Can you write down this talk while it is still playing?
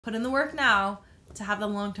Put in the work now to have the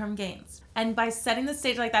long-term gains. And by setting the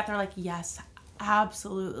stage like that, they're like, yes,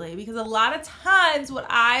 absolutely. Because a lot of times what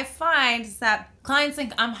I find is that clients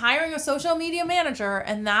think I'm hiring a social media manager,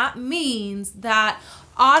 and that means that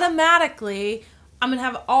automatically I'm gonna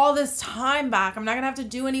have all this time back. I'm not gonna have to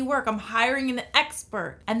do any work. I'm hiring an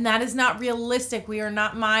expert. And that is not realistic. We are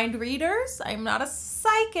not mind readers. I'm not a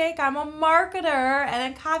psychic. I'm a marketer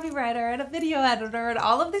and a copywriter and a video editor and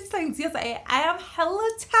all of these things. Yes, I am hella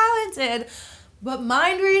talented, but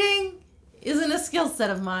mind reading isn't a skill set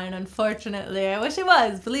of mine, unfortunately. I wish it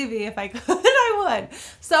was. Believe me, if I could, I would.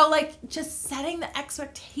 So like just setting the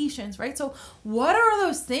expectations, right? So what are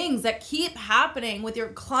those things that keep happening with your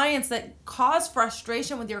clients that cause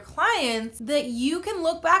frustration with your clients that you can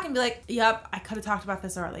look back and be like, yep, I could have talked about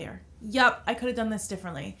this earlier. Yep, I could have done this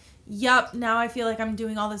differently. Yep, now I feel like I'm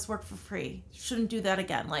doing all this work for free. Shouldn't do that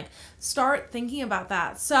again. Like start thinking about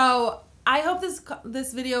that. So I hope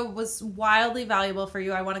this video was wildly valuable for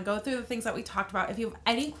you. I want to go through the things that we talked about. If you have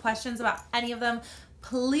any questions about any of them,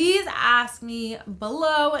 please ask me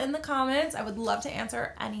below in the comments. I would love to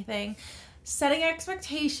answer anything. Setting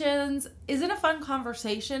expectations isn't a fun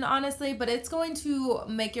conversation, honestly, but it's going to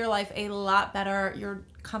make your life a lot better, your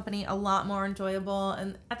company a lot more enjoyable.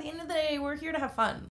 And at the end of the day, we're here to have fun.